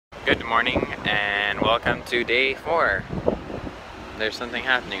Good morning and welcome to day 4. There's something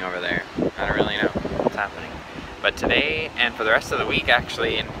happening over there. I don't really know what's happening. But today and for the rest of the week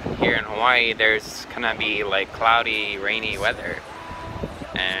actually here in Hawaii, there's gonna be like cloudy, rainy weather.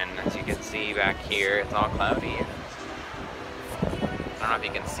 And as you can see back here, it's all cloudy. I don't know if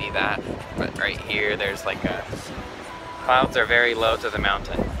you can see that, but right here there's like clouds are very low to the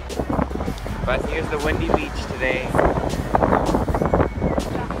mountain. But here's the windy beach today.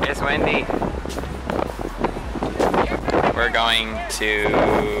 It's windy. We're going to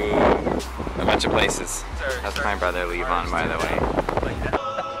a bunch of places. That's my brother Levon, by the way.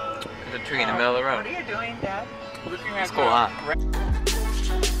 There's a tree in the middle of the road. What are you doing, Dad? It's cool, huh?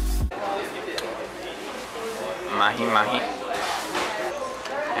 Mahi mahi.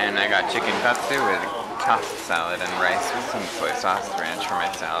 And I got chicken katsu with pasta salad and rice with some soy sauce, ranch for my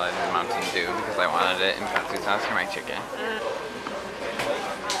salad, and Mountain Dew because I wanted it, and katsu sauce for my chicken.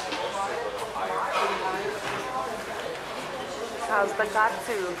 How's the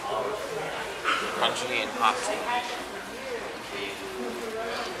katsu? Crunchy and hot.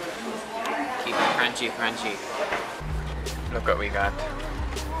 Keep it crunchy, crunchy. Look what we got.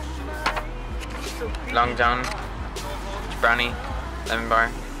 Long John, brownie, lemon bar,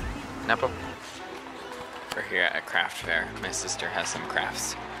 an apple. We're here at a craft fair. My sister has some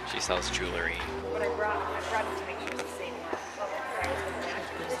crafts. She sells jewelry. What I brought it to make sure it's the same.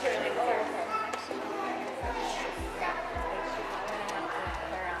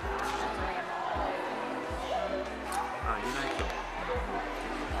 Oh, you like it?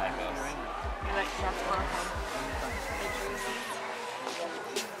 I like those. You like that's welcome.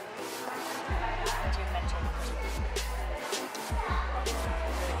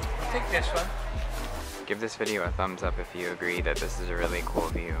 I'll take this one. Give this video a thumbs up if you agree that this is a really cool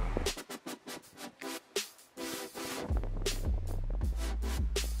view.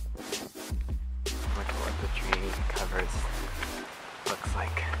 Look at what the tree covers looks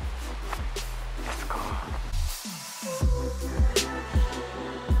like. It's cool.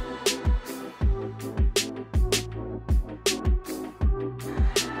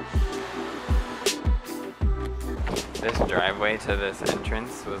 This driveway to this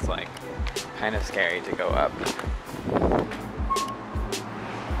entrance was like kind of scary to go up.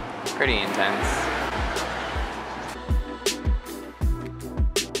 Pretty intense.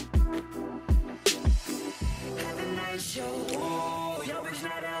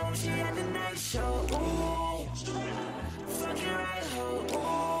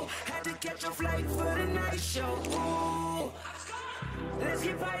 Let's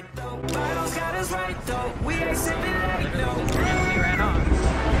get right though. Bottles got us right though. We ain't sipping like no. He ran off.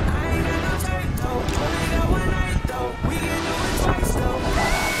 I ain't got no time though. Only got one night though.